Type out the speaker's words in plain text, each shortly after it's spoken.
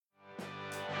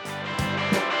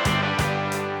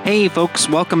Hey folks,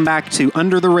 welcome back to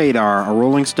Under the Radar, a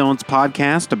Rolling Stones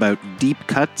podcast about deep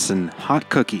cuts and hot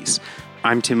cookies.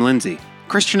 I'm Tim Lindsay.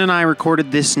 Christian and I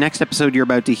recorded this next episode you're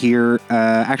about to hear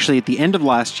actually at the end of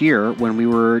last year when we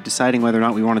were deciding whether or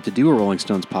not we wanted to do a Rolling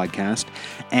Stones podcast.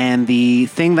 And the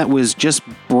thing that was just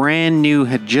brand new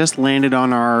had just landed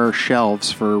on our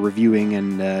shelves for reviewing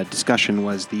and discussion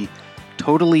was the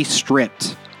Totally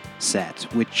Stripped set,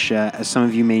 which, as some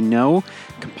of you may know,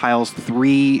 compiles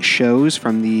 3 shows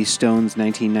from the Stones'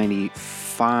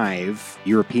 1995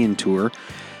 European tour,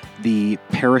 the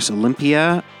Paris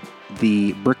Olympia,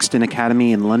 the Brixton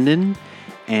Academy in London,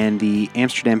 and the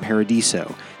Amsterdam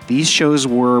Paradiso. These shows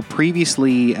were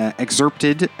previously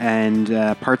excerpted, and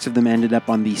parts of them ended up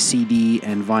on the CD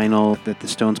and vinyl that the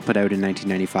Stones put out in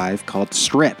 1995 called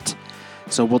Stripped.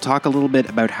 So we'll talk a little bit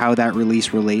about how that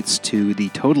release relates to the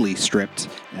Totally Stripped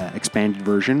expanded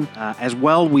version. As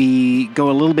well, we go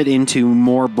a little bit into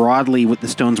more broadly what the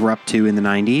Stones were up to in the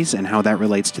 90s and how that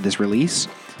relates to this release.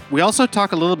 We also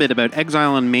talk a little bit about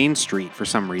Exile on Main Street for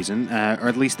some reason, or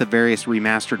at least the various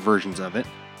remastered versions of it.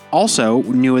 Also,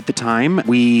 new at the time,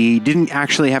 we didn't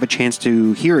actually have a chance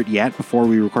to hear it yet before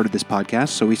we recorded this podcast,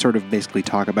 so we sort of basically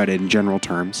talk about it in general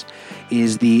terms,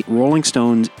 is the Rolling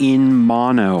Stones in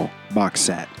Mono box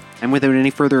set. And without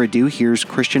any further ado, here's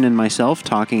Christian and myself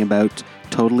talking about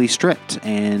Totally Stripped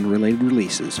and related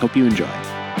releases. Hope you enjoy.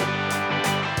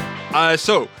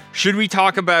 So, should we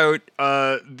talk about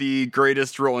the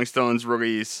greatest Rolling Stones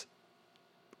release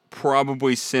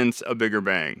probably since A Bigger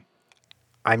Bang?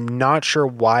 I'm not sure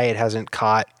why it hasn't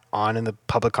caught on in the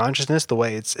public consciousness the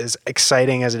way it's as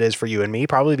exciting as it is for you and me,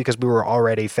 probably because we were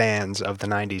already fans of the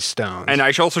 90s Stones. And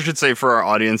I also should say for our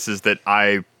audiences that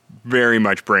I very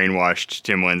much brainwashed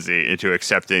Tim Lindsay into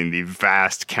accepting the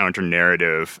vast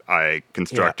counter-narrative I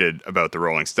constructed about the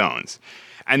Rolling Stones.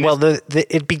 And well,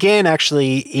 it began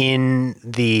actually in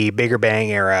the Bigger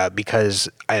Bang era because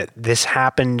this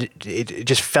happened. It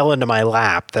just fell into my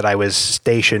lap that I was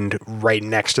stationed right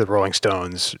next to the Rolling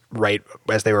Stones, right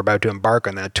as they were about to embark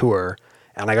on that tour,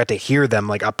 and I got to hear them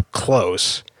like up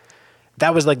close.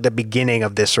 That was like the beginning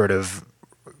of this sort of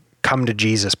come to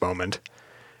Jesus moment.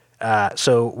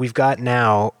 So we've got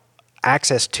now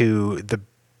access to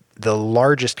the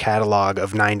largest catalog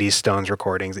of 90s Stones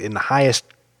recordings in the highest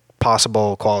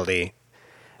possible quality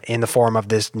in the form of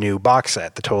this new box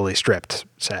set, the Totally Stripped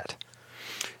set.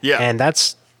 Yeah. And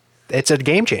it's a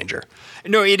game changer.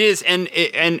 No, it is. And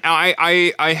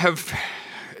I have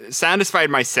satisfied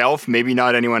myself, maybe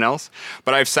not anyone else,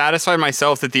 but I've satisfied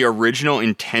myself that the original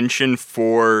intention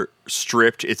for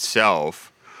Stripped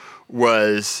itself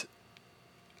was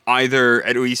either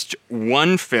at least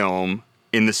one film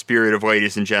in the spirit of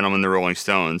Ladies and Gentlemen, the Rolling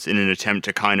Stones, in an attempt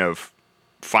to kind of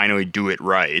finally do it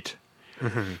right.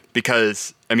 Mm-hmm.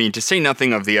 Because, I mean, to say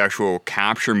nothing of the actual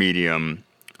capture medium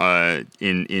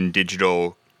in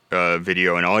digital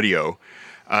video and audio,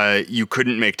 you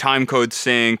couldn't make time code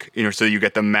sync, so you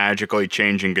get the magically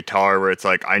changing guitar where it's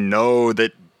like, I know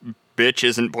that Bitch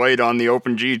isn't played on the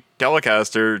Open G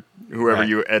Telecaster, whoever right.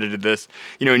 You edited this,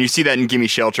 and you see that in Gimme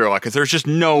Shelter a lot, because there's just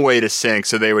no way to sync,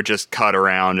 so they would just cut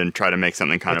around and try to make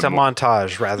something kind of... It's a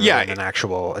montage rather than an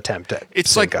actual attempt at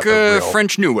it's like a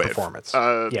French New Wave. Performance.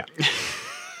 Yeah.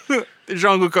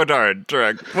 Jean-Luc Godard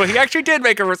direct. Well, he actually did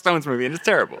make a Stones movie, and it's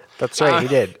terrible. That's right, he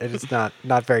did. And it's not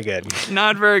very good.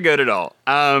 Not very good at all.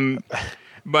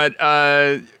 But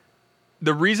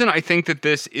the reason I think that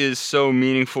this is so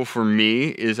meaningful for me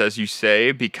is, as you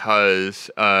say,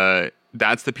 because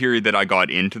that's the period that I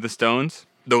got into the Stones.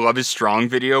 The Love Is Strong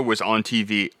video was on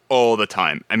TV all the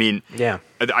time. I mean, yeah.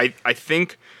 I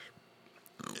think,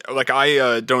 like,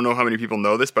 I don't know how many people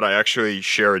know this, but I actually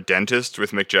share a dentist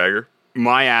with Mick Jagger.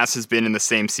 My ass has been in the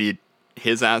same seat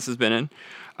his ass has been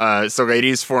in. So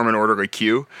ladies, form an orderly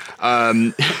queue.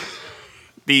 And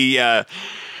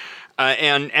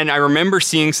I remember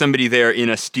seeing somebody there in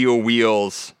a Steel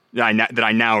Wheels that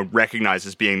I now recognize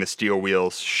as being the Steel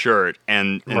Wheels shirt,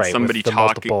 and right, somebody with the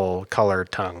talking multiple color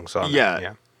tongues on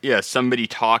it. Yeah, somebody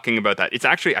talking about that. It's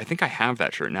actually, I think I have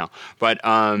that shirt now, but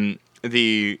I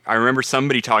remember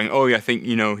somebody talking, I think,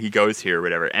 he goes here or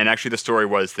whatever. And actually the story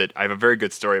was that I have a very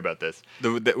good story about this.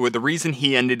 The reason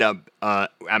he ended up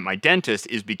at my dentist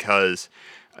is because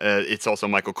it's also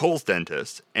Michael Cole's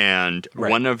dentist. And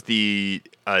one of the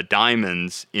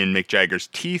diamonds in Mick Jagger's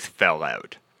teeth fell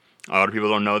out. A lot of people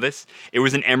don't know this. It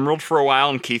was an emerald for a while,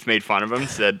 and Keith made fun of him,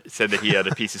 said that he had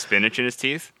a piece of spinach in his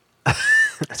teeth.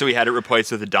 So he had it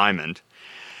replaced with a diamond.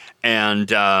 And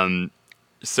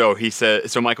so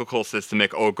Michael Cole says to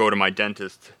Mick, go to my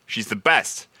dentist. She's the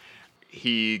best.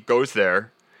 He goes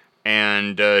there,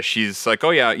 and she's like, oh,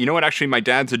 yeah, you know what? Actually, my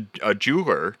dad's a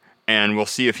jeweler, and we'll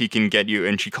see if he can get you.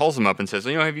 And she calls him up and says,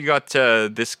 have you got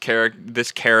this carrot,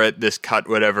 this cut,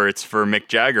 whatever, it's for Mick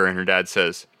Jagger. And her dad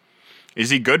says, is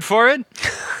he good for it?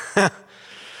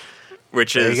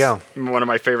 Which is one of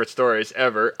my favorite stories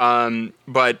ever.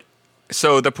 But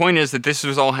so the point is that this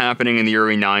was all happening in the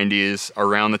early 90s,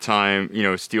 around the time,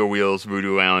 Steel Wheels,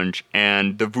 Voodoo Lounge.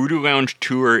 And the Voodoo Lounge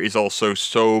tour is also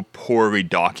so poorly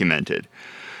documented.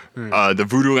 The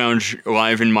Voodoo Lounge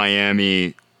Live in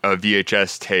Miami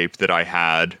VHS tape that I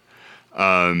had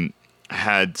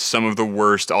had some of the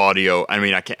worst audio. I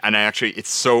mean, it's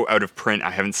so out of print.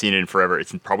 I haven't seen it in forever.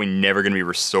 It's probably never going to be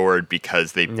restored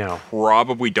because they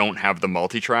probably don't have the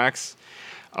multi-tracks,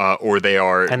 or they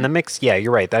are. And the mix, yeah,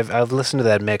 you're right. I've listened to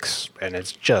that mix, and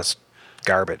it's just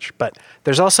garbage. But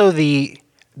there's also the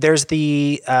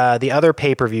other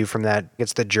pay-per-view from that.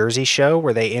 It's the Jersey show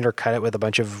where they intercut it with a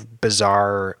bunch of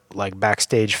bizarre like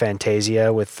backstage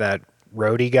fantasia with that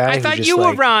roadie guy. I thought you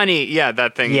were Ronnie. Yeah,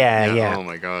 that thing. Yeah. Oh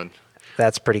my god.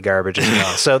 That's pretty garbage as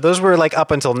well. So those were like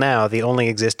up until now the only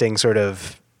existing sort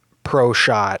of pro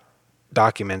shot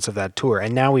documents of that tour,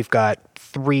 and now we've got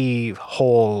 3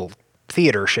 whole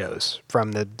theater shows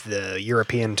from the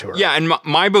European tour. Yeah, and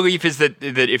my belief is that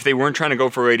if they weren't trying to go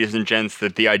for ladies and gents,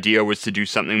 that the idea was to do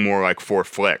something more like 4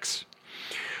 flicks,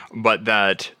 but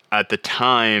that at the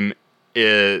time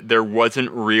there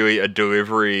wasn't really a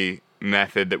delivery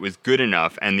method that was good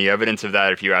enough, and the evidence of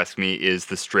that, if you ask me, is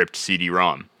the stripped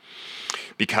CD-ROM.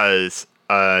 Because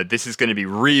this is going to be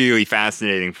really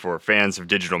fascinating for fans of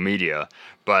digital media,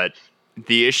 but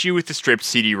the issue with the stripped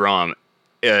CD-ROM,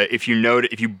 if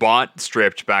you bought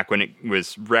stripped back when it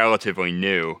was relatively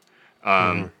new,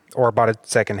 or bought it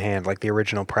secondhand, like the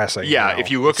original pressing. Yeah,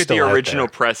 if you look at the original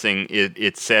pressing,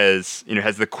 it says, it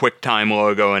has the QuickTime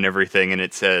logo and everything, and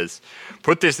it says,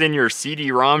 put this in your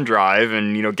CD-ROM drive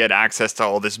and get access to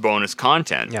all this bonus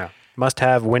content. Yeah. Must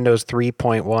have Windows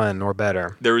 3.1 or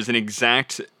better. There was an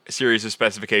exact series of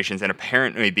specifications, and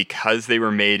apparently because they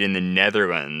were made in the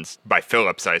Netherlands, by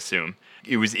Philips, I assume,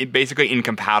 it was basically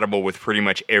incompatible with pretty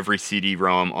much every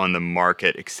CD-ROM on the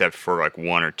market except for like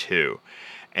 1 or 2.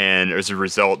 And as a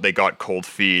result, they got cold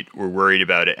feet, were worried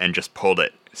about it, and just pulled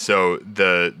it. So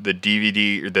the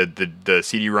DVD, or the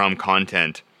CD-ROM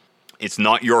content, it's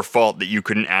not your fault that you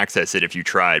couldn't access it if you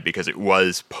tried, because it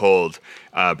was pulled,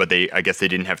 but I guess they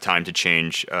didn't have time to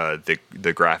change the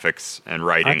graphics and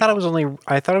writing. I thought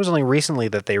it was only recently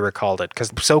that they recalled it, because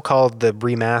so-called the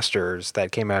remasters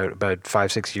that came out about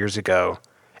 5-6 years ago,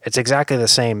 it's exactly the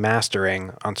same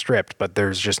mastering on stripped, but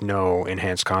there's just no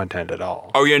enhanced content at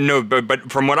all. Oh yeah, no,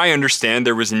 but from what I understand,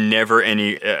 there was never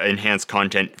any enhanced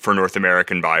content for North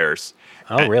American buyers.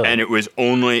 Oh, really? And it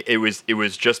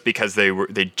was just because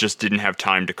they just didn't have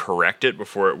time to correct it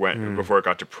before it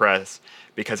got to press.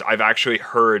 Because I've actually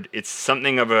heard it's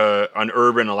something of an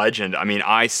urban legend. I mean,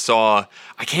 I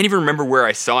can't even remember where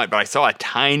I saw it, but I saw a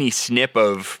tiny snip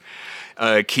of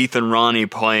Keith and Ronnie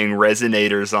playing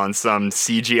resonators on some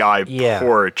CGI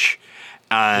porch.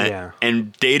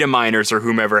 And data miners or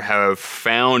whomever have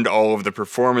found all of the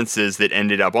performances that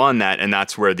ended up on that, and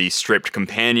that's where the stripped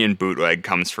companion bootleg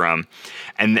comes from.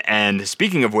 And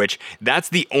speaking of which, that's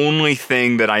the only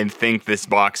thing that I think this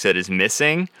box set is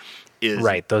missing. Is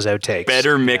those outtakes,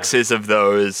 better mixes of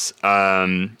those.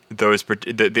 The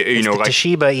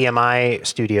Toshiba EMI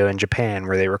studio in Japan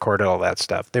where they recorded all that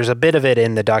stuff. There's a bit of it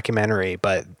in the documentary,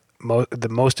 but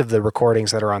most of the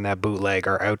recordings that are on that bootleg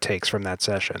are outtakes from that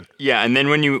session. Yeah, and then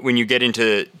when you get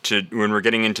into when we're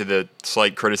getting into the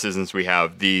slight criticisms we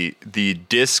have, the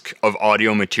disc of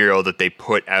audio material that they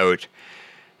put out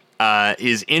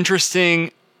is interesting,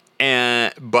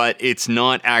 but it's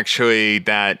not actually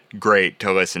that great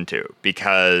to listen to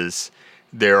because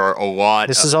there are a lot.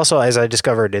 This is also, as I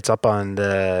discovered, it's up on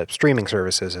the streaming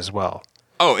services as well.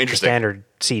 Oh, interesting. The standard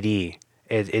CD.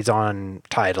 It's on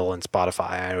Tidal and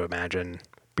Spotify, I would imagine.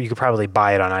 You could probably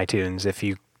buy it on iTunes if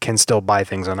you can still buy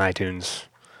things on iTunes.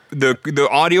 The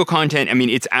audio content, I mean,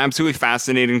 it's absolutely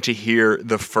fascinating to hear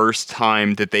the first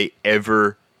time that they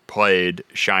ever played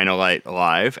Shine a Light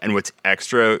live. And what's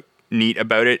extra neat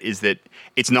about it is that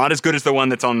it's not as good as the one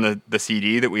that's on the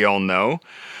CD that we all know,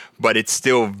 but it's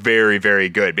still very, very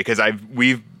good because I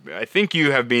think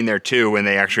you have been there too when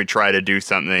they actually try to do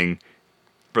something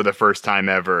for the first time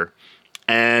ever.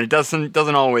 And it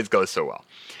doesn't always go so well.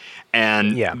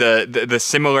 And the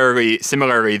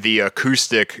similarly the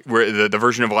acoustic, where the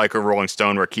version of Like a Rolling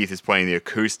Stone where Keith is playing the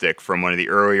acoustic from one of the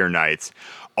earlier nights,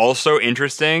 also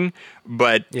interesting,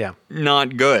 but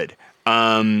not good.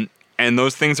 And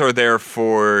those things are there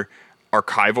for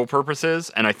archival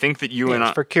purposes, and I think that you and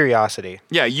I, for curiosity.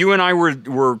 yeah, you and I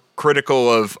were critical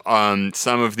of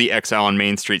some of the Exile on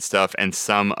Main Street stuff and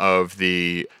some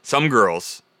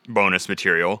girls bonus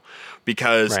material,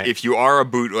 because if you are a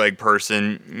bootleg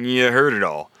person, you heard it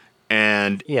all,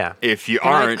 and if you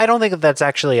aren't, I don't think that that's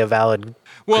actually a valid.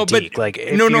 Critique. But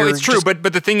no, it's true. But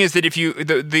the thing is that if you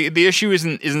the issue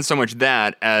isn't so much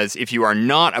that as if you are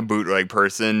not a bootleg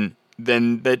person,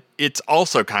 then that it's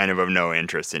also kind of no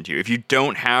interest into you. If you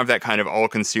don't have that kind of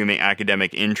all-consuming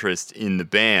academic interest in the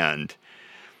band,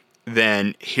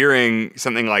 then hearing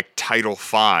something like Title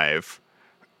V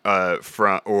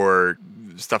or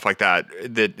stuff like that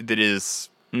is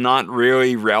not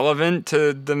really relevant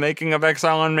to the making of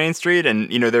Exile on Main Street. And,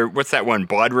 what's that one?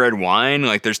 Blood Red Wine?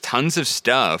 Like, there's tons of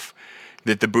stuff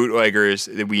that the bootleggers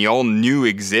that we all knew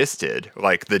existed,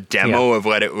 like the demo of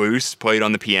Let It Loose played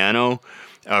on the piano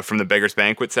from the Beggar's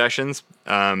Banquet sessions,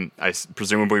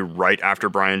 presumably right after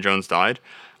Brian Jones died.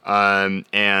 And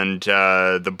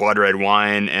the Blood Red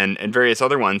Wine and various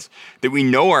other ones that we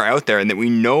know are out there and that we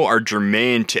know are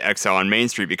germane to Exile on Main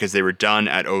Street because they were done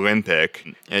at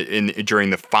Olympic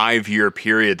during the 5-year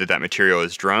period that material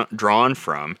is drawn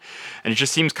from. And it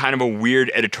just seems kind of a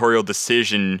weird editorial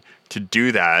decision to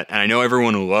do that. And I know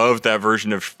everyone loved that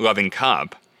version of Loving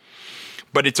Cup,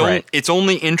 but it's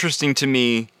only interesting to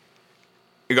me.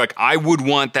 Like, I would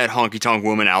want that Honky Tonk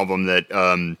Woman album that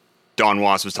Don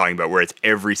Was was talking about, where it's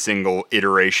every single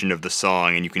iteration of the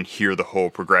song and you can hear the whole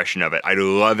progression of it. I'd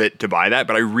love it to buy that,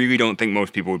 but I really don't think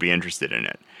most people would be interested in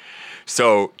it.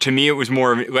 So to me, it was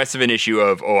less of an issue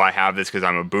of, I have this because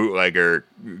I'm a bootlegger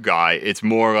guy. It's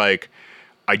more like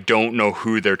I don't know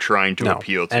who they're trying to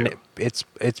appeal to. And it's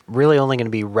really only going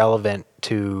to be relevant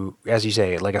to, as you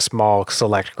say, like a small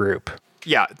select group.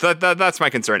 Yeah, that's my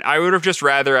concern. I would have just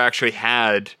rather actually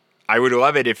I would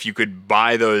love it if you could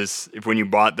buy those when you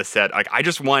bought the set. Like, I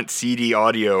just want CD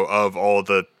audio of all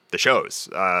the shows.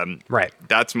 Right.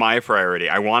 That's my priority.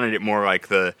 I wanted it more like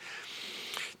the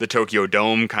Tokyo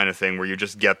Dome kind of thing where you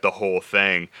just get the whole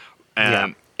thing.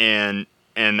 And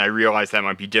I realize that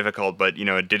might be difficult, but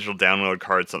a digital download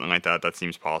card, something like that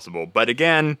seems possible. But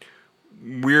again,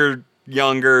 we're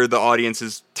younger. The audience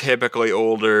is typically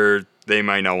older. They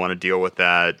might not want to deal with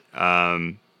that.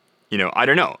 I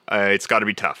don't know. It's got to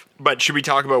be tough. But should we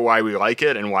talk about why we like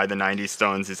it and why the 90s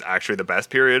Stones is actually the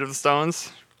best period of the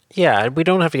Stones? Yeah, we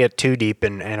don't have to get too deep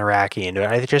and Iraqi into it.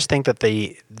 I just think that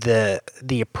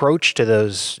the approach to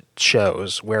those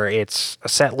shows, where it's a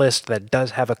set list that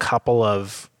does have a couple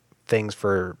of things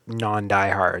for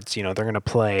non-diehards, they're going to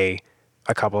play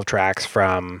a couple of tracks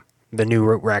from the new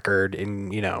record,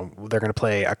 and they're going to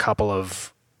play a couple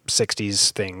of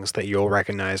 60s things that you'll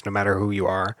recognize no matter who you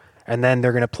are. And then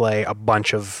they're going to play a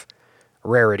bunch of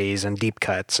rarities and deep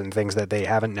cuts and things that they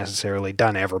haven't necessarily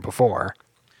done ever before.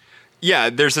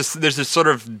 Yeah, there's this sort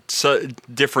of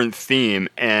different theme,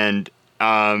 and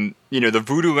the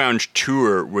Voodoo Lounge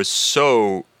tour was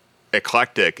so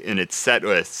eclectic in its set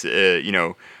lists.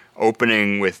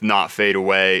 Opening with Not Fade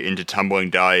Away into Tumbling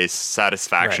Dice,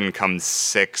 Satisfaction comes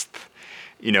 6th.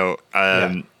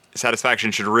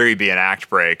 Satisfaction should really be an act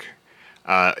break.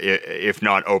 If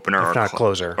not opener, if not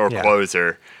closer,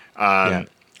 closer. And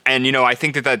I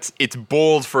think it's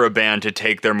bold for a band to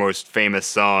take their most famous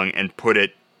song and put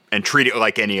it and treat it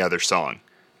like any other song,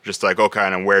 just like, okay,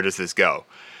 and where does this go?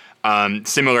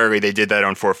 Similarly, they did that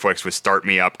on Four Flicks with "Start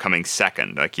Me Up" coming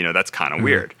second. Like, that's kind of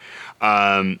weird.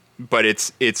 But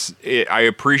I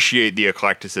appreciate the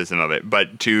eclecticism of it.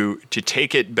 But to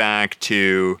take it back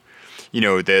to,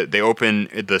 they open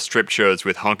the strip shows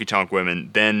with Honky Tonk Women,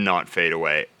 then Not Fade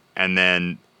Away, and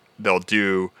then they'll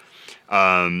do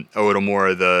a little more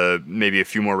of maybe a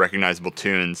few more recognizable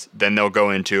tunes. Then they'll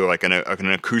go into like an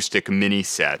acoustic mini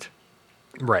set.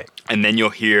 Right. And then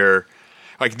you'll hear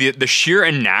like the sheer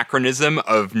anachronism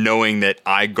of knowing that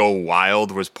I Go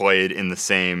Wild was played in the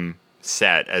same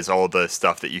set as all the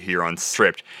stuff that you hear on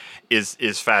Stripped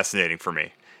is fascinating for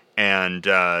me. And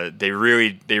they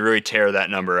really tear that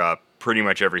number up pretty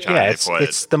much every time they play it.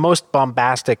 It's the most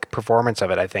bombastic performance of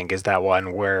it, I think, is that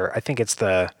one where I think it's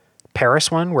the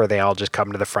Paris one where they all just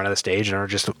come to the front of the stage and are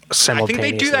just simultaneously. I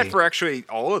think they do that for actually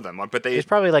all of them, but it's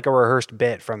probably like a rehearsed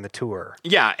bit from the tour.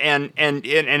 Yeah, and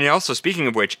also, speaking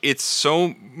of which, it's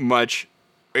so much.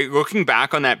 Looking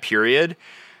back on that period,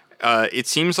 it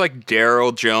seems like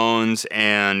Daryl Jones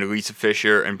and Lisa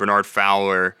Fischer and Bernard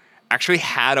Fowler actually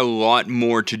had a lot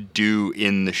more to do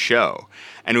in the show.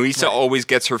 And Lisa always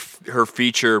gets her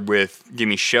feature with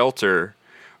Gimme Shelter,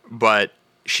 but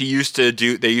they used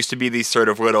to be these sort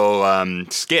of little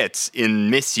skits in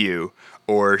Miss You,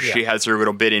 or she has her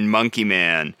little bit in Monkey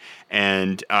Man.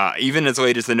 And even as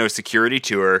late as the No Security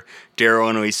tour, Daryl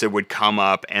and Lisa would come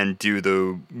up and do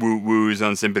the woo-woos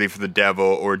on Sympathy for the Devil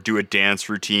or do a dance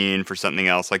routine for something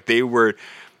else. Like they were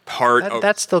part of...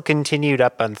 That still continued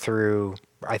up and through,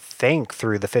 I think,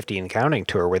 through the 50 and Counting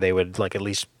tour where they would like at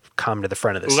least come to the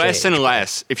front of the stage. Less and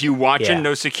less. If you watch in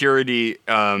No Security,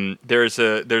 there's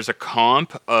a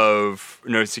comp of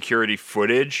No Security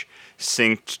footage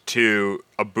synced to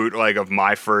a bootleg of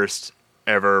my first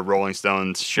ever Rolling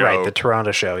Stones show. Right, the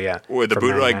Toronto show, yeah. Or the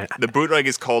bootleg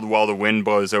is called While the Wind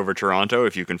Blows Over Toronto.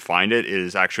 If you can find it, it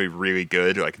is actually really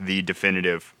good, like the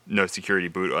definitive No Security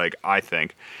bootleg, I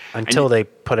think. Until they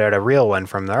put out a real one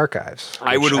from the archives.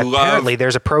 I would love... Apparently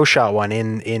there's a pro shot one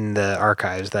in the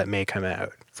archives that may come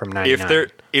out from 99.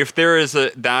 If there is a...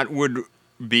 That would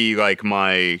be like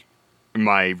my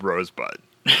Rosebud.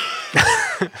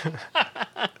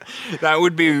 That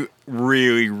would be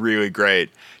really, really great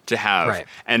to have. Right.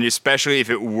 And especially if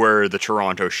it were the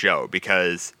Toronto show,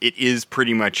 because it is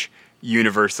pretty much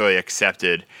universally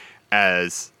accepted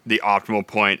as the optimal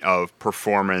point of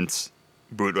performance,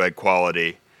 bootleg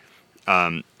quality,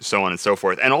 so on and so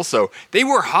forth. And also, they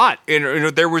were hot.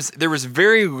 There was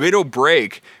very little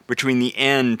break between the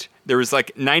end. There was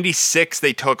like 96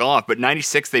 they took off, but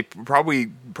 96 they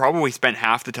probably spent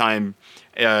half the time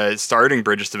starting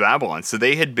Bridges to Babylon. So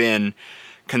they had been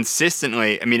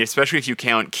consistently, I mean, especially if you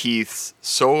count Keith's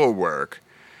solo work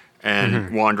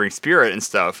and Wandering Spirit and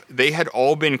stuff, they had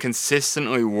all been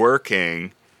consistently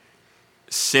working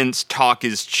since Talk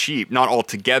Is Cheap, not all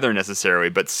together necessarily,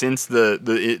 but since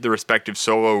the respective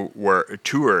solo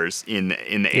tours in the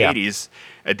 80s,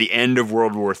 at the end of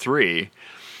World War III,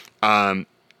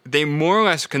 they more or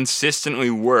less consistently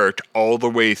worked all the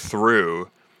way through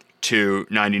to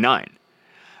 99.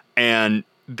 And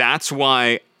that's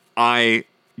why I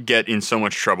get in so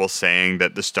much trouble saying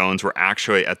that the Stones were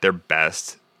actually at their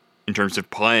best in terms of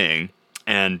playing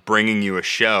and bringing you a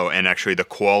show, and actually the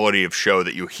quality of show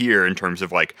that you hear in terms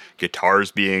of like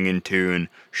guitars being in tune,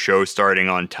 show starting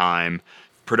on time,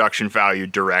 production value,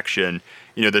 direction.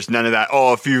 You know, there's none of that,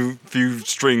 a few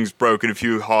strings broken, a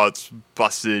few hearts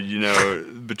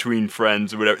busted, between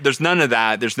friends or whatever. There's none of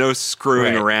that. There's no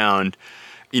screwing around.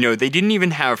 You know, they didn't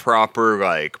even have proper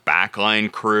like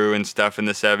backline crew and stuff in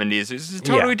the 70s. It's a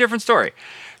totally different story.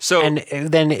 So, and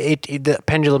then the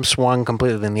pendulum swung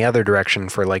completely in the other direction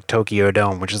for like Tokyo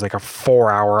Dome, which is like a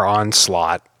 4-hour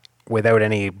onslaught without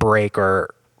any break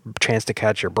or chance to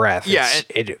catch your breath. Yeah,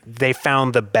 they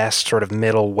found the best sort of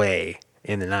middle way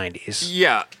in the 90s.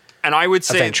 Yeah, and I would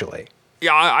say eventually.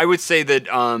 Yeah, I would say that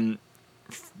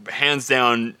hands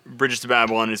down, Bridges to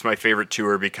Babylon is my favorite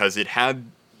tour because it had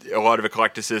a lot of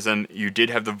eclecticism. You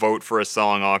did have the vote for a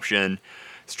song option.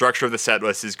 Structure of the set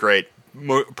list is great.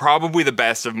 Probably the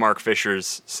best of Mark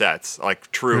Fisher's sets,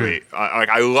 like truly.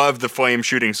 I love the flame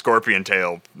shooting scorpion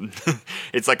tail.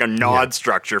 It's like a nod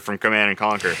structure from Command and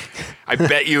Conquer. I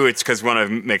bet you it's because one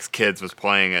of Mick's kids was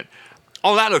playing it.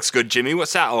 Oh, that looks good, Jimmy.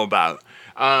 What's that all about?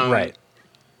 Right.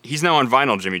 He's now on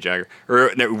vinyl, Jimmy Jagger,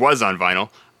 or it was on vinyl.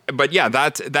 But yeah,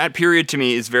 that period to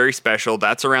me is very special.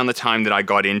 That's around the time that I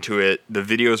got into it. The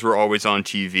videos were always on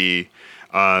TV.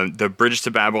 The Bridges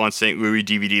to Babylon St. Louis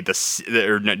DVD,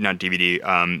 not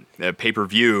DVD,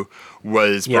 pay-per-view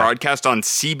was broadcast on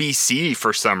CBC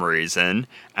for some reason,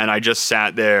 and I just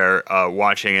sat there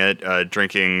watching it,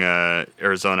 drinking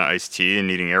Arizona iced tea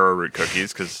and eating arrowroot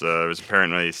cookies because I was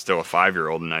apparently still a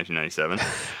 5-year-old in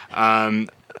 1997.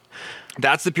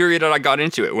 That's the period that I got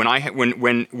into it. When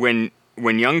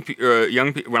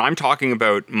I'm talking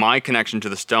about my connection to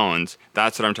the Stones,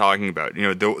 that's what I'm talking about. You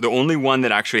know, the only one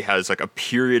that actually has like a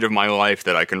period of my life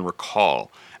that I can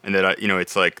recall, and that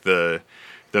it's like the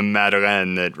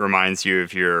Madeleine that reminds you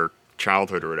of your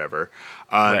childhood or whatever.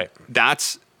 Right.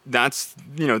 That's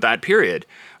that period.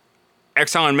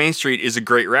 Exile on Main Street is a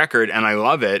great record, and I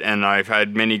love it, and I've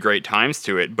had many great times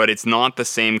to it. But it's not the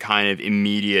same kind of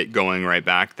immediate going right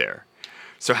back there.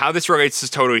 So how this relates to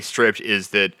Totally Stripped is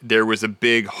that there was a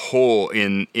big hole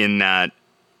in that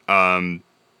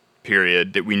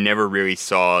period that we never really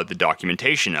saw the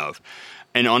documentation of.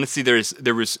 And honestly,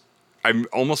 I've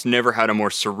almost never had a more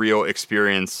surreal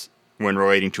experience when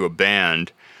relating to a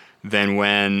band than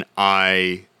when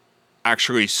I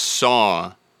actually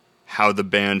saw how the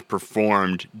band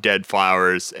performed Dead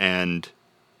Flowers and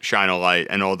Shine a Light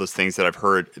and all those things that I've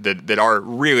heard that are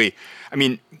really, I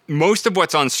mean, most of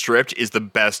what's on Stripped is the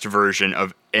best version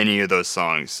of any of those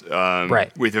songs.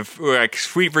 Right. With like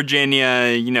Sweet Virginia,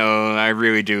 I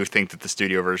really do think that the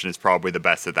studio version is probably the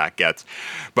best that gets.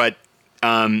 But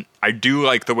I do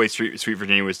like the way Sweet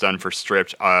Virginia was done for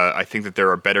Stripped. I think that there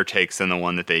are better takes than the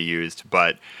one that they used.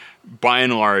 But by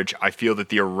and large, I feel that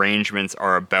the arrangements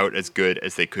are about as good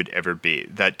as they could ever be.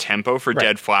 That tempo for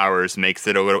Dead Flowers makes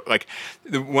it a little like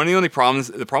one of the only problems.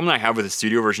 The problem I have with the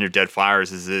studio version of Dead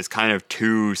Flowers is it's kind of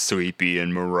too sleepy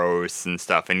and morose and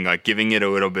stuff, and like giving it a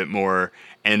little bit more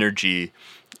energy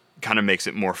kind of makes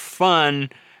it more fun,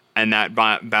 and that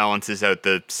balances out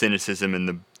the cynicism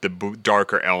and the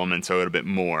darker elements a little bit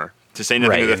more. To say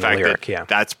nothing of the fact that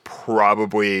that's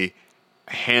probably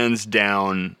hands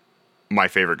down my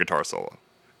favorite guitar solo.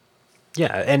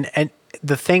 Yeah, and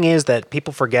the thing is that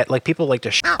people forget, like people like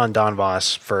to on Don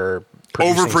Voss for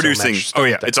overproducing. So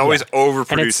it's always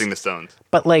overproducing the Stones.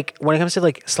 But like when it comes to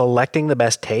like selecting the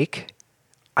best take,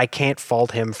 I can't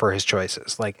fault him for his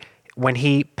choices. Like when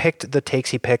he picked the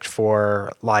takes he picked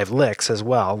for Live Licks as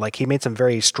well, like he made some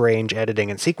very strange editing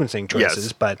and sequencing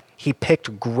choices, but he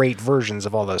picked great versions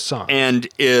of all those songs. And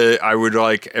I would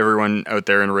like everyone out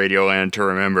there in Radioland to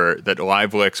remember that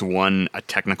Live Licks won a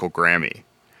technical Grammy.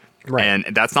 Right. And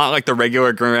that's not like the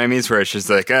regular Grammys where it's just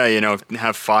like,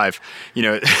 have 5.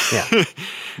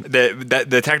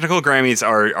 The technical Grammys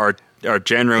are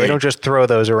generally... They don't just throw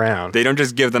those around. They don't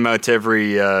just give them out to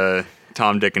every...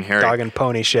 Tom, Dick, and Harry. Dog and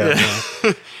Pony show.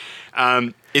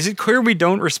 Is it clear we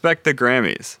don't respect the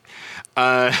Grammys?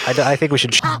 I think we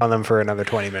should on them for another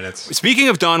 20 minutes. Speaking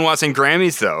of Don Watson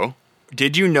Grammys, though,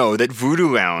 did you know that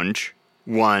Voodoo Lounge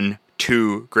won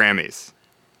 2 Grammys?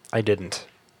 I didn't.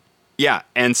 Yeah,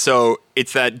 and so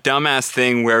it's that dumbass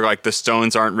thing where like the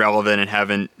Stones aren't relevant and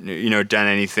haven't done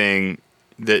anything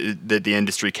that the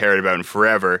industry cared about in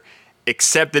forever,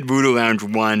 except that Voodoo Lounge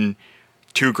won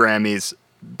 2 Grammys.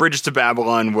 Bridges to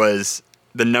Babylon was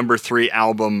the number 3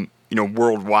 album,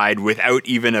 worldwide without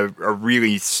even a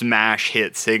really smash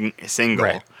hit single.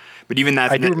 Right. But even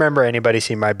that, I do remember Anybody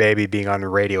See My Baby being on the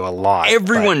radio a lot.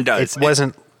 Everyone does. It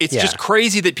wasn't. It's just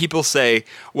crazy that people say,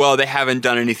 well, they haven't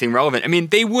done anything relevant. I mean,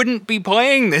 they wouldn't be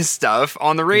playing this stuff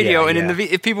on the radio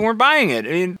if people weren't buying it. I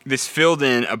mean, this filled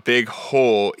in a big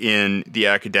hole in the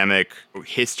academic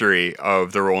history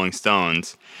of the Rolling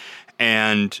Stones.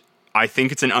 And I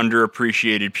think it's an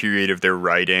underappreciated period of their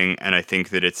writing, and I think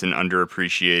that it's an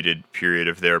underappreciated period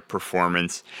of their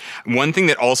performance. One thing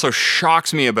that also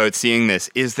shocks me about seeing this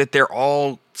is that they're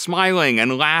all smiling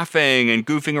and laughing and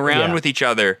goofing around with each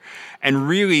other. And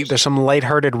really... There's some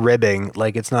lighthearted ribbing.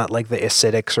 Like, it's not like the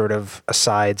acidic sort of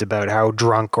asides about how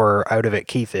drunk or out of it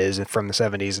Keith is from the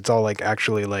 70s. It's all like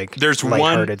actually like there's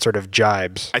lighthearted sort of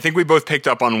jibes. I think we both picked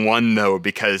up on one, though,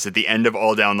 because at the end of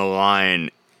All Down the Line...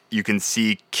 you can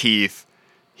see Keith,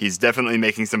 he's definitely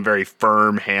making some very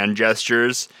firm hand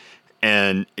gestures.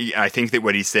 And I think that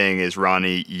what he's saying is,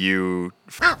 Ronnie, you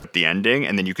f***ed up the ending.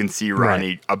 And then you can see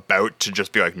Ronnie about to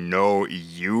just be like, no,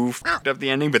 you f***ed up the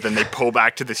ending. But then they pull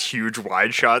back to this huge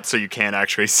wide shot so you can't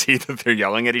actually see that they're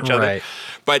yelling at each other.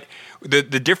 But the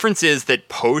difference is that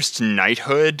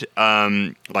post-Knighthood,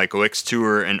 like Licks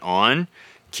Tour and on,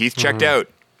 Keith checked out.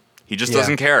 He just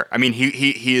doesn't care. I mean,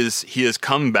 he has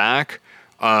come back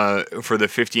for the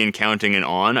 50 and counting and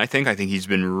on, I think he's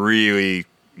been really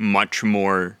much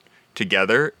more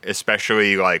together,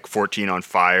 especially like 14 on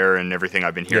Fire and everything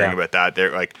I've been hearing about that.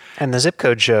 They're like, and the Zip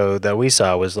Code show that we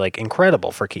saw was like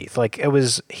incredible for Keith. Like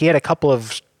he had a couple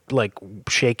of like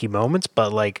shaky moments,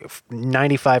 but like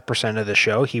 95% of the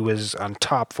show he was on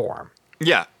top form.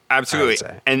 Yeah, absolutely.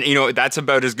 And that's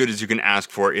about as good as you can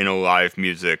ask for in a live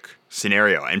music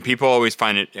scenario. And people always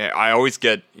find it, I always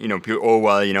get, people,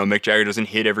 Mick Jagger doesn't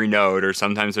hit every note, or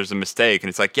sometimes there's a mistake. And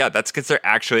it's like, yeah, that's because they're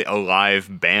actually a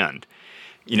live band.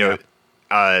 And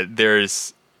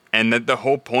that the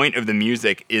whole point of the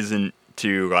music isn't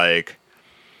to like,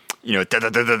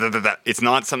 it's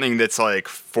not something that's like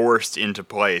forced into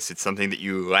place. It's something that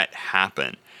you let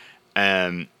happen.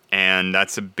 And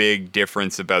that's a big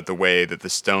difference about the way that the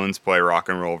Stones play rock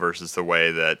and roll versus the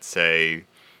way that, say,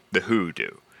 the Who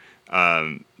do.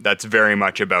 That's very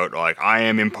much about like, I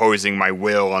am imposing my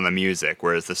will on the music,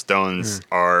 whereas the Stones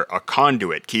are a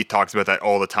conduit. Keith talks about that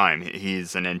all the time.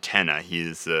 He's an antenna.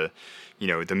 He's the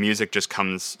music just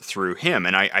comes through him.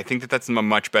 And I think that that's a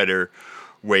much better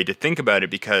way to think about it,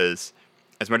 because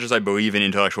as much as I believe in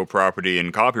intellectual property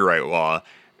and copyright law,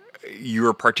 you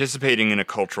are participating in a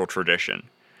cultural tradition.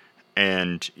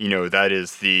 And,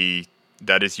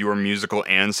 that is your musical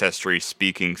ancestry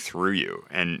speaking through you,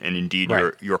 and indeed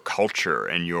your culture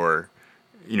and your,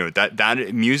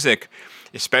 that music,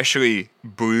 especially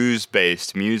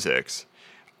blues-based musics,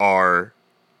 are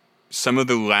some of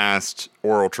the last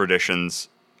oral traditions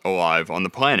alive on the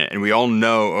planet. And we all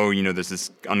know, there's this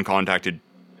uncontacted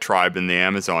tribe in the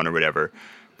Amazon or whatever,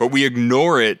 but we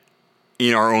ignore it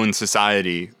in our own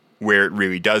society where it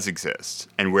really does exist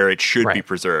and where it should be Right.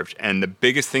 preserved. And the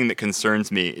biggest thing that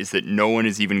concerns me is that no one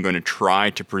is even going to try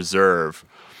to preserve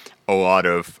a lot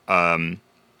of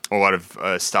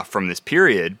stuff from this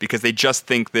period because they just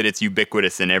think that it's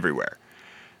ubiquitous and everywhere.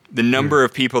 The number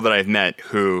of people that I've met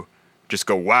who just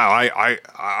go, "Wow,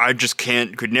 I just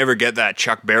could never get that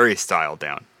Chuck Berry style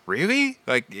down." Really?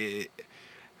 Like, you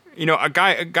know, a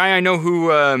guy I know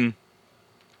who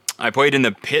I played in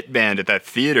the pit band at that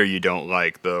theater you don't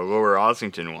like, the Lower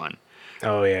Ossington one.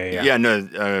 Oh, yeah. Yeah,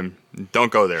 no,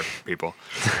 don't go there, people.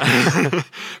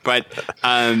 But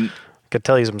Could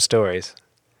tell you some stories.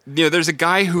 you know, there's a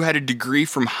guy who had a degree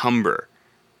from Humber,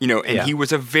 you know, and Yeah. he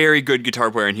was a very good guitar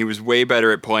player, and he was way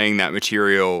better at playing that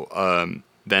material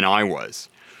than I was.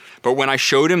 But when I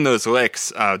showed him those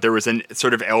licks, there was a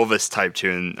sort of Elvis type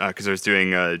tune because I was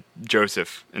doing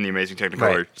Joseph in the Amazing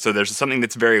Technicolor. Right. So there's something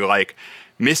that's very like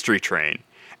Mystery Train,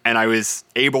 and I was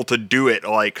able to do it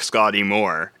like Scotty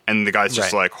Moore, and the guy's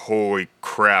just Right. like, "Holy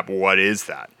crap, what is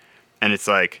that?" And it's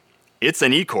like, it's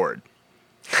an E chord.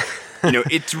 You know,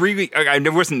 it's really, I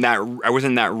wasn't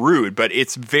that rude, but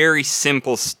it's very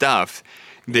simple stuff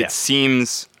that Yeah.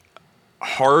 seems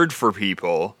hard for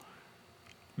people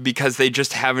because they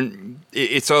just haven't,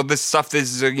 it's all this stuff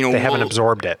that's, you know, They haven't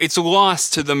absorbed it. It's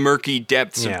lost to the murky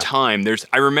depths Yeah. of time.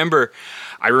 I remember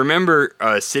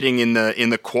sitting in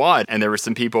the quad, and there were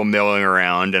some people milling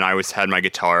around, and I had my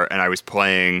guitar, and I was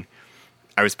playing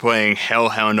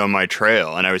Hellhound on My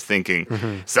Trail, and I was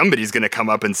thinking, somebody's going to come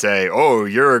up and say, "Oh,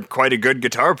 you're quite a good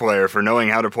guitar player for knowing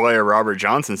how to play a Robert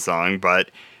Johnson song." But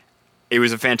it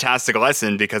was a fantastic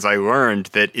lesson because I learned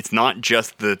that it's not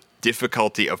just the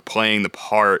difficulty of playing the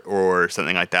part or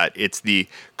something like that. It's the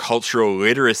cultural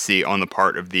literacy on the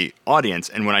part of the audience.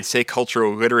 And when I say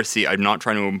cultural literacy, I'm not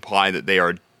trying to imply that they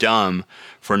are dumb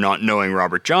for not knowing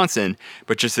Robert Johnson,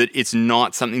 but just that it's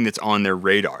not something that's on their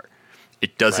radar.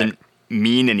 It doesn't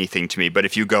mean anything to me. But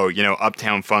if you go, you know,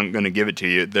 Uptown Funk, gonna give it to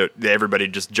you, everybody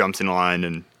just jumps in line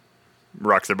and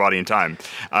rocks their body in time.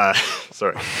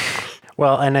 Sorry.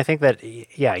 Well, and I think that,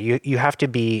 yeah, you have to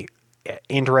be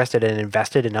interested and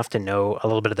invested enough to know a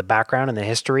little bit of the background and the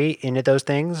history into those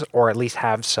things, or at least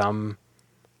have some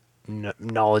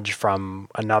knowledge from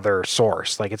another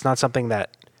source. Like, it's not something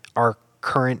that our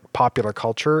current popular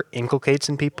culture inculcates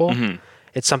in people.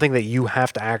 It's something that you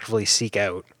have to actively seek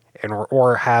out, and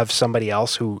or have somebody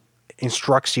else who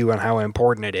instructs you on how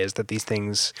important it is that these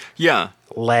things Yeah.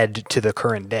 led to the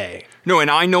current day. No,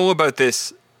 and I know about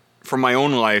this from my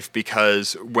own life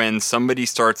because when somebody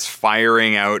starts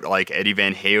firing out like Eddie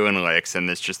Van Halen licks and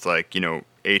it's just like, you know,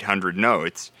 800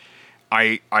 notes,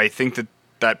 I think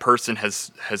that person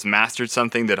has mastered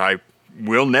something that I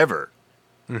will never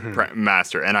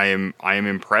master, and I am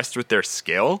impressed with their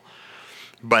skill,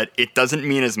 but it doesn't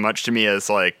mean as much to me as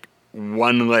like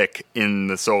one lick in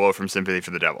the solo from Sympathy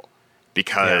for the Devil,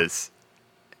 because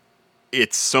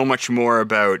it's so much more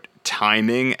about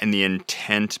timing and the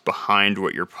intent behind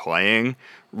what you're playing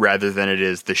rather than it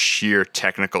is the sheer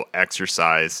technical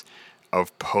exercise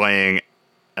of playing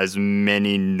as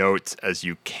many notes as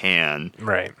you can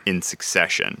Right. in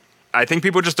succession. I think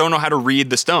people just don't know how to read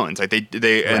the Stones. Like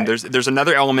they and there's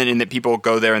another element in that people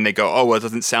go there and they go, "Oh, well, it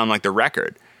doesn't sound like the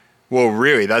record." Well,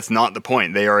 really, that's not the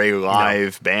point. They are a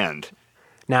live band.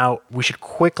 Now, we should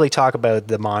quickly talk about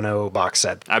the mono box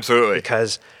set. Absolutely.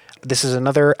 Because this is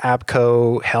another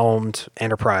ABKCO helmed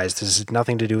enterprise. This has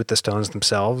nothing to do with the Stones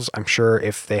themselves. I'm sure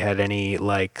if they had any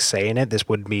say in it, this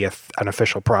would be an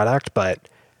official product, but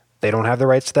they don't have the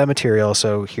rights to that material,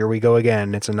 so here we go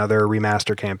again. It's another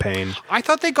remaster campaign. I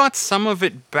thought they got some of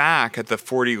it back at the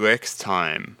 40 Licks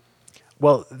time.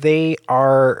 Well,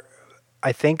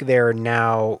 I think they're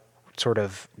now sort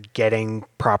of getting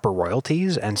proper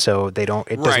royalties, and so it doesn't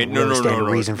really stand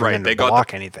a reason for them to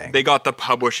block anything. They got the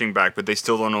publishing back, but they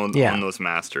still don't own those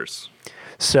masters.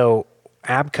 So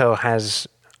ABKCO has,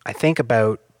 I think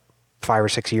about 5 or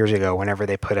 6 years ago, whenever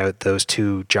they put out those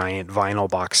two giant vinyl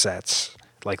box sets,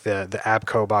 like the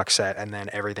ABKCO box set, and then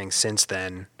everything since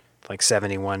then, like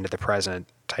 71 to the present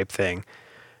type thing,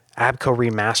 ABKCO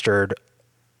remastered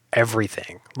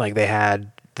everything. Like they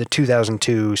had the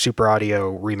 2002 Super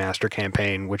Audio remaster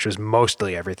campaign, which was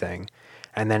mostly everything.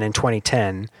 And then in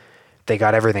 2010, they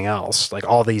got everything else, like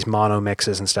all these mono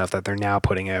mixes and stuff that they're now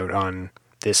putting out on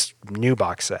this new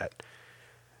box set.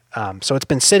 So it's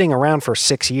been sitting around for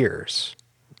 6 years,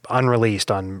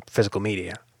 unreleased on physical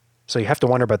media. So you have to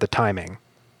wonder about the timing,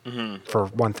 for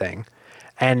one thing.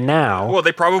 And now, Well,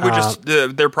 they're probably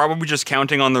just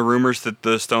counting on the rumors that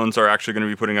the Stones are actually going to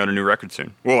be putting out a new record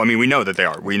soon. Well, I mean, we know that they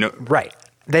are. We know. right.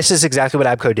 This is exactly what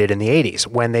ABKCO did in the 80s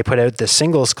when they put out the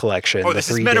singles collection. Oh, the this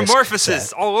is 3-disc Metamorphosis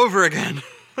set. all over again.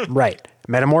 Right.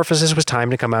 Metamorphosis was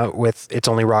timed to come out with It's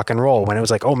Only Rock and Roll when it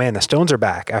was like, oh man, the Stones are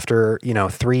back. After,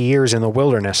 3 years in the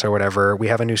wilderness or whatever, we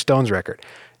have a new Stones record.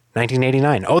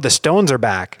 1989. Oh, the Stones are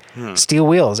back. Steel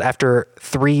Wheels after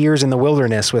 3 years in the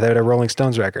wilderness without a Rolling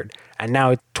Stones record. And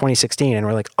now it's 2016 and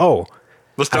we're like, oh,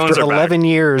 The Stones after are 11 back.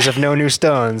 years of no new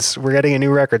Stones, we're getting a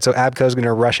new record. So ABKCO's going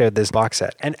to rush out this box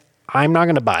set. And I'm not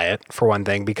going to buy it, for one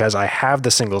thing, because I have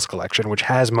the singles collection, which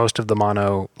has most of the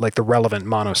mono, like the relevant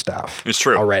mono stuff. It's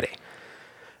true. Already.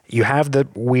 You have the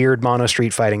weird mono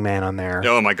Street Fighting Man on there.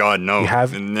 Oh my God, no. You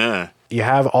have- Nah. You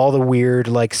have all the weird,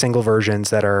 like, single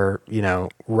versions that are,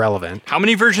 relevant. How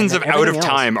many versions of And then Out of everything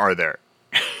else. Time are there?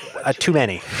 Too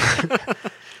many.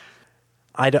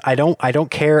 I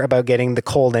don't care about getting the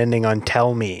cold ending on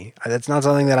Tell Me. That's not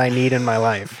something that I need in my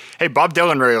life. Hey, Bob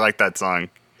Dylan really liked that song.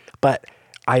 But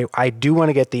I do want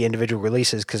to get the individual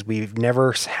releases because we've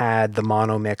never had the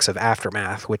mono mix of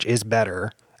Aftermath, which is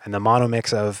better, and the mono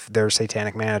mix of Their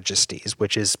Satanic Majesties,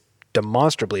 which is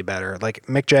demonstrably better. Like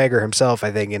Mick Jagger himself,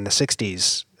 I think in the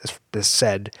 60s has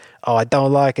said, oh, I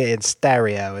don't like it in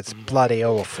stereo. It's bloody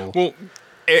awful. Well,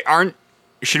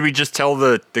 should we just tell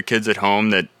the kids at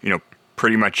home that,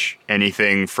 pretty much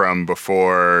anything from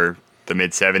before the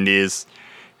mid-70s,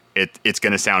 it's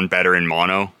going to sound better in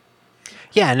mono?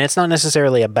 Yeah, and it's not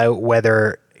necessarily about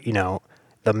whether,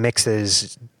 the mix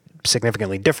is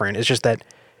significantly different. It's just that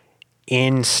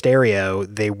in stereo,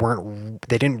 they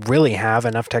didn't really have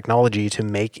enough technology to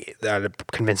make a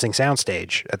convincing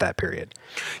soundstage at that period.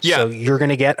 Yeah. So you're going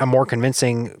to get a more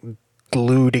convincing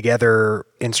glue together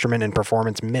instrument and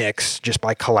performance mix just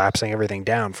by collapsing everything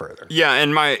down further. Yeah,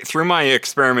 and through my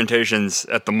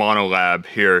experimentations at the Mono Lab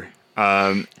here,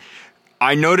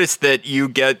 I noticed that you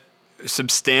get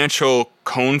substantial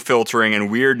cone filtering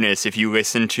and weirdness if you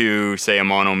listen to, say, a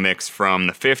mono mix from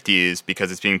the 50s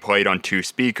because it's being played on two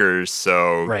speakers.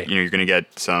 So, Right. you're going to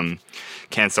get some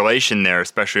cancellation there,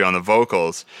 especially on the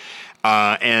vocals.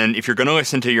 And if you're going to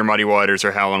listen to your Muddy Waters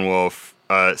or Howlin' Wolf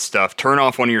stuff, turn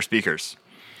off one of your speakers.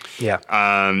 Yeah.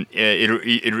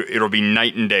 It'll be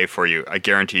night and day for you. I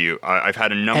guarantee you. I've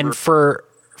had a number. And for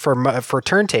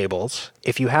turntables,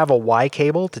 if you have a Y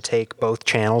cable to take both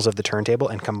channels of the turntable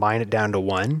and combine it down to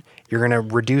one, you're going to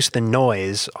reduce the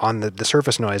noise on the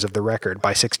surface noise of the record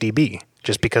by 6 dB.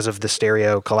 Just because of the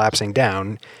stereo collapsing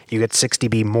down, you get 6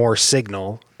 dB more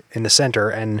signal in the center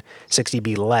and 6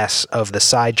 dB less of the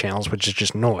side channels, which is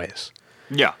just noise.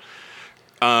 Yeah.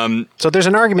 So there's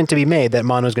an argument to be made that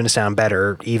mono is going to sound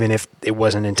better, even if it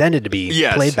wasn't intended to be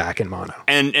Yes. played back in mono.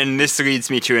 And this leads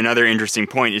me to another interesting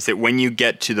point, is that when you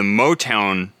get to the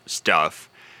Motown stuff,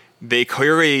 they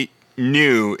clearly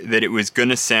knew that it was going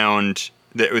to sound,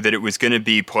 that it was going to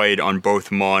be played on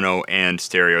both mono and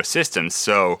stereo systems.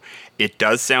 So it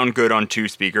does sound good on two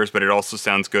speakers, but it also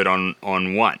sounds good on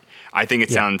one. I think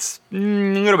it sounds a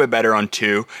little bit better on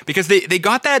two, because they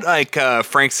got that like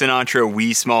Frank Sinatra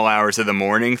Wee Small Hours of the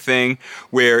Morning thing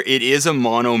where it is a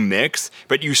mono mix,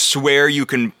 but you swear you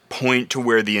can point to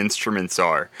where the instruments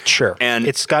are. Sure. And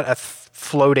it's got a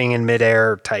floating in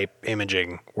midair type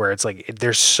imaging where it's like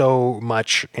there's so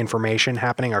much information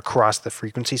happening across the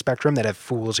frequency spectrum that it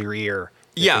fools your ear.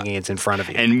 Thinking it's in front of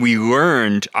you. And we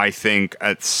learned, I think,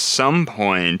 at some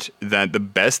point that the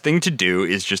best thing to do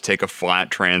is just take a flat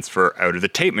transfer out of the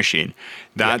tape machine.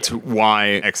 That's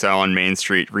why XL on Main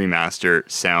Street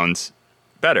Remaster sounds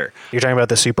better. You're talking about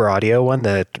the Super Audio one,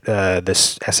 this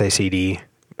SACD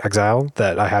Exile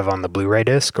that I have on the Blu-ray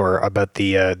disc, or about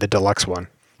the deluxe one?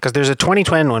 Because there's a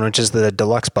 2010 one, which is the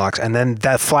deluxe box, and then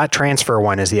that flat transfer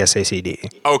one is the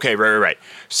SACD. Okay, right.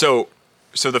 So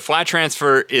the flat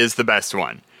transfer is the best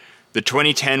one. The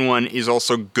 2010 one is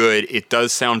also good. It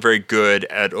does sound very good,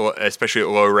 especially at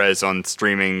low res on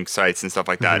streaming sites and stuff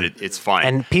like that. It's fine.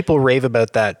 And people rave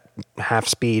about that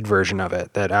half-speed version of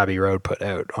it that Abbey Road put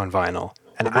out on vinyl.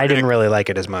 And I didn't really like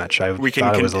it as much. I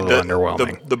thought it was a little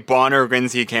underwhelming. The Bonner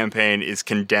Lindsay campaign is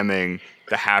condemning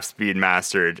the half-speed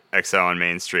mastered XL on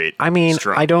Main Street. I mean,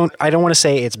 strong. I don't want to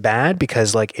say it's bad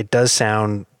because like it does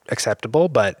sound acceptable,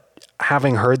 but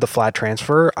having heard the flat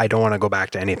transfer, I don't want to go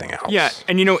back to anything else. Yeah,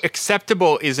 and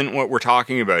acceptable isn't what we're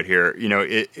talking about here.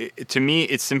 To me,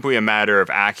 it's simply a matter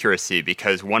of accuracy,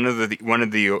 because one of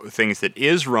the things that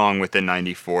is wrong with the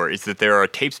 94 is that there are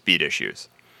tape speed issues.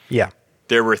 Yeah.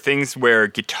 There were things where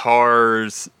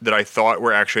guitars that I thought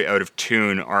were actually out of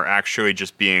tune are actually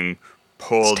just being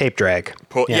pulled. It's tape drag.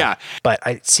 Yeah. But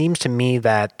it seems to me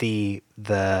that the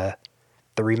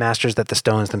remasters that the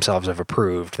Stones themselves have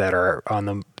approved that are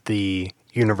on the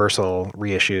Universal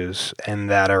reissues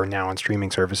and that are now on streaming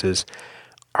services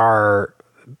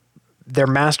they're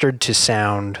mastered to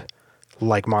sound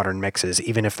like modern mixes.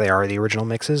 Even if they are the original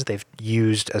mixes, they've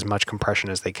used as much compression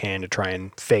as they can to try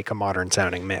and fake a modern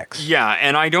sounding mix. Yeah,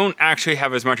 and I don't actually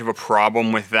have as much of a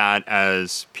problem with that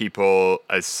as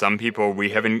some people. We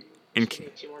have in 2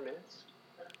 more minutes.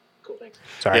 Cool, thanks.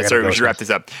 Sorry, we should wrap this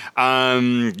up.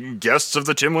 Guests of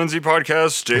the Tim Lindsay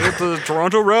podcast stay at the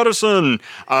Toronto Radisson.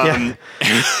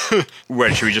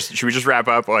 What should we just wrap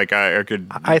up? Like I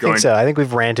think so. I think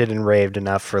we've ranted and raved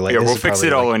enough for like. Yeah, we'll fix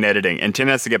it all in editing, and Tim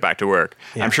has to get back to work.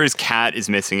 Yeah. I'm sure his cat is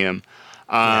missing him.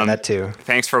 That too.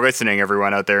 Thanks for listening,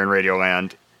 everyone out there in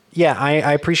Radioland. Yeah,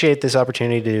 I appreciate this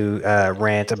opportunity to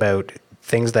rant about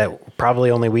things that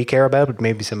probably only we care about, but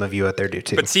maybe some of you out there do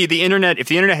too. But see, if the internet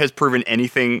has proven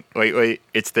anything lately,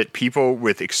 it's that people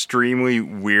with extremely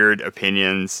weird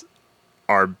opinions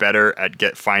are better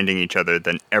at finding each other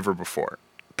than ever before.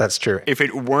 That's true. If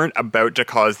it weren't about to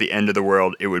cause the end of the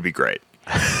world, it would be great.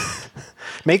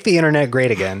 Make the internet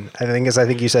great again, I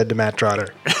think you said to Matt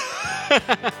Trotter.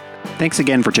 Thanks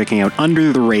again for checking out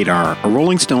Under the Radar, a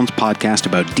Rolling Stones podcast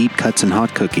about deep cuts and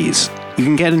hot cookies. You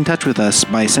can get in touch with us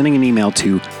by sending an email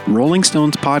to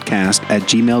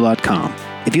rollingstonespodcast@gmail.com.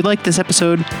 If you liked this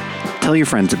episode, tell your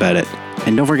friends about it.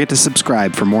 And don't forget to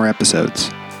subscribe for more episodes.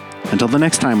 Until the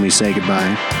next time we say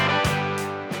goodbye.